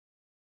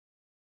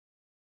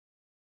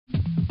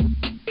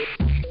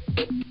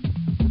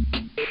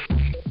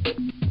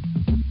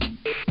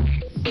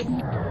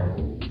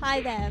Hi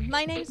there,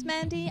 my name's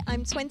Mandy,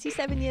 I'm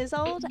 27 years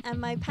old and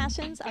my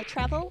passions are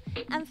travel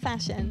and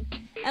fashion.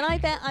 And I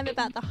bet I'm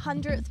about the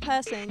 100th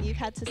person you've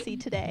had to see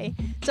today.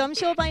 So I'm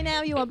sure by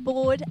now you are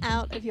bored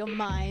out of your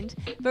mind.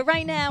 But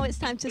right now it's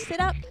time to sit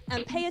up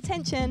and pay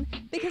attention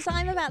because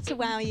I'm about to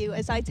wow you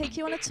as I take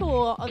you on a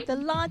tour of the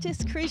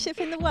largest cruise ship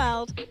in the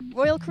world,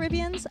 Royal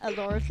Caribbean's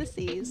Allure of the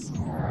Seas.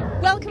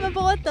 Welcome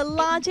aboard the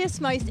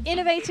largest, most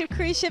innovative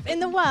cruise ship in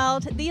the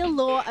world, the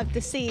Allure of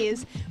the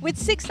Seas. With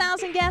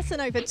 6,000 guests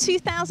and over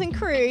 2,000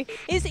 crew,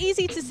 it's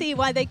easy to see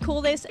why they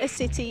call this a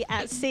city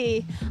at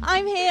sea.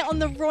 I'm here on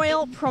the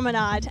Royal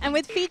Promenade, and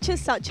with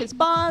features such as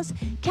bars,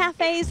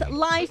 cafes,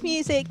 live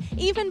music,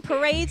 even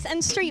parades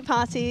and street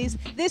parties,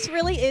 this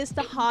really is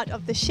the heart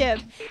of the ship.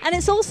 And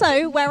it's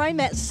also where I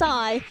met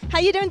Sai. How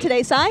are you doing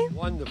today, Sai?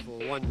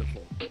 Wonderful,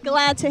 wonderful.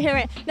 Glad to hear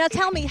it. Now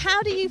tell me,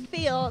 how do you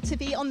feel to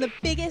be on the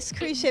biggest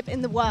cruise ship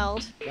in the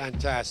world?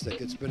 Fantastic.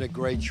 It's been a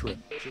great trip.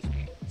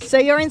 So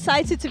you're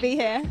excited to be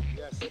here?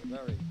 Yes,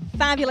 very.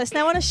 Fabulous.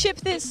 Now on a ship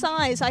this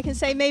size, I can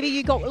say maybe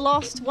you got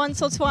lost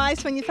once or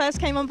twice when you first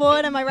came on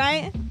board, am I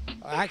right?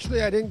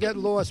 Actually, I didn't get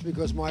lost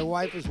because my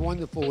wife is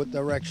wonderful with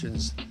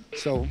directions.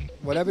 So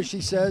whatever she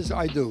says,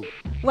 I do.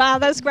 Wow,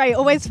 that's great.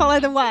 Always follow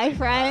the wife,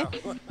 right?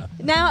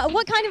 Now,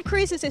 what kind of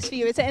cruise is this for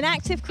you? Is it an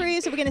active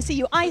cruise? Are we going to see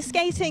you ice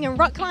skating and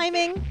rock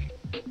climbing?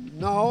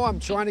 No, I'm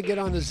trying to get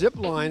on the zip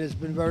line. It's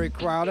been very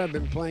crowded. I've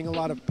been playing a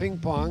lot of ping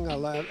pong,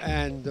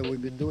 and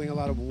we've been doing a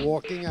lot of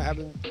walking. I've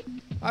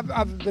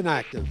been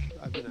active.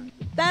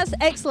 That's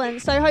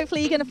excellent. So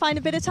hopefully you're going to find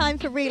a bit of time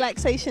for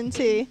relaxation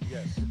too.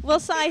 Yes. Well,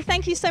 Sai,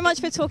 thank you so much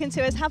for talking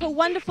to us. Have a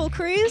wonderful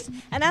cruise.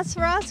 And as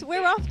for us,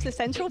 we're off to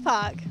Central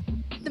Park.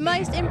 The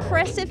most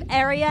impressive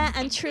area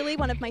and truly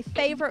one of my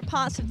favorite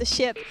parts of the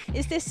ship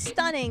is this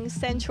stunning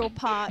Central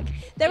Park.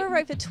 There are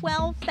over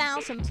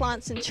 12,000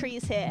 plants and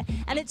trees here,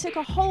 and it took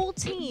a whole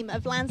team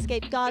of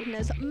landscape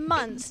gardeners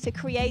months to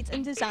create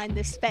and design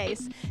this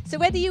space. So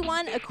whether you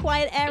want a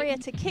quiet area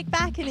to kick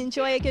back and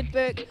enjoy a good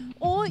book,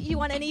 or you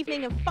want an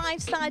evening of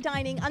 5-star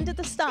dining under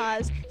the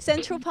stars,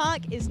 Central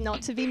Park is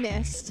not to be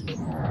missed.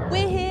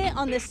 We're here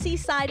on the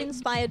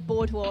seaside-inspired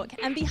boardwalk,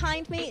 and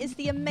behind me is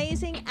the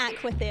amazing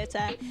Aqua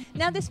Theatre.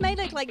 Now, this may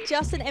look like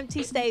just an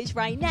empty stage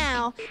right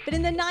now, but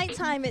in the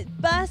nighttime it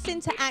bursts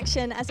into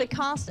action as a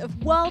cast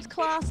of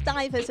world-class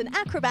divers and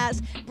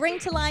acrobats bring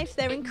to life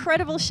their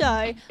incredible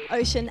show,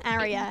 Ocean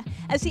Aria.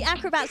 As the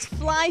acrobats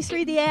fly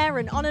through the air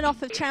and on and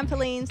off of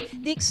trampolines,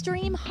 the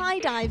extreme high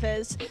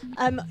divers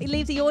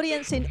leave the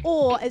audience in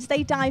awe as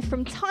they dive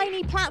from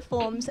tiny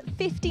platforms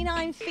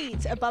 59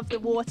 feet above the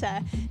water.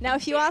 Now,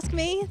 if you ask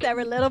me, they're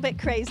a little bit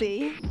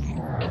crazy.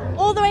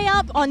 All the way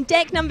up on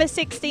deck number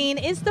 16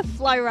 is the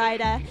Flow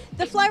Rider.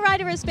 The Flow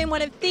Rider has been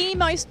one of the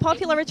most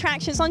popular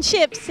attractions on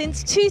ships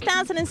since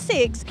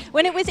 2006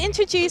 when it was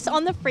introduced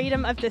on the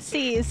Freedom of the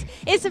Seas.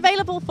 It's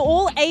available for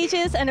all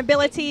ages and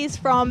abilities,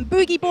 from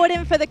boogie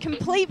boarding for the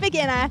complete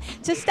beginner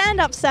to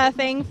stand-up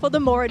surfing for the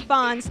more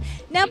advanced.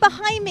 Now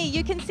behind me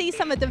you can see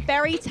some of the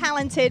very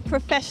talented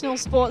professional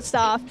sports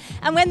staff,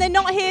 and when they're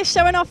not here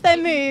showing off their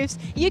moves,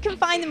 you can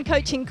find them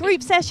coaching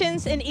group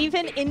sessions and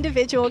even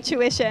individual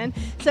tuition.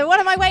 So what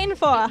am I waiting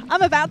for?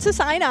 I'm about to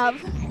sign up.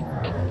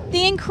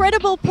 The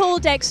incredible pool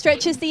deck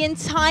stretches the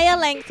entire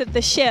length of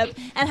the ship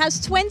and has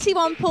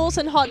 21 pools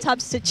and hot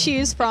tubs to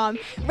choose from.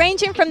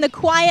 Ranging from the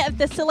quiet of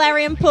the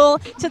solarium pool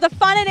to the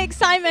fun and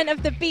excitement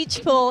of the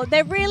beach pool,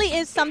 there really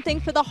is something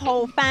for the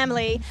whole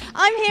family.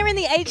 I'm here in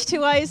the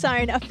H2O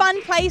zone, a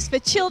fun place for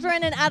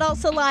children and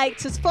adults alike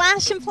to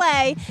splash and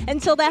play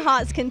until their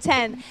heart's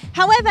content.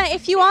 However,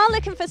 if you are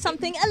looking for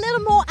something a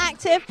little more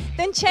active,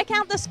 then check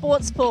out the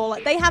sports pool.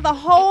 They have a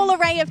whole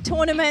array of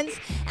tournaments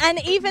and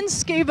even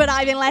scuba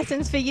diving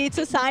lessons for you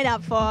to sign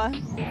up for.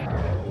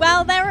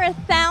 Well, there are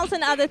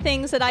 1,000 other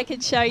things that I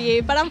could show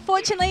you, but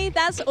unfortunately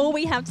that's all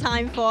we have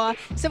time for.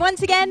 So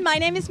once again, my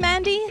name is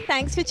Mandy.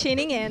 Thanks for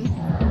tuning in.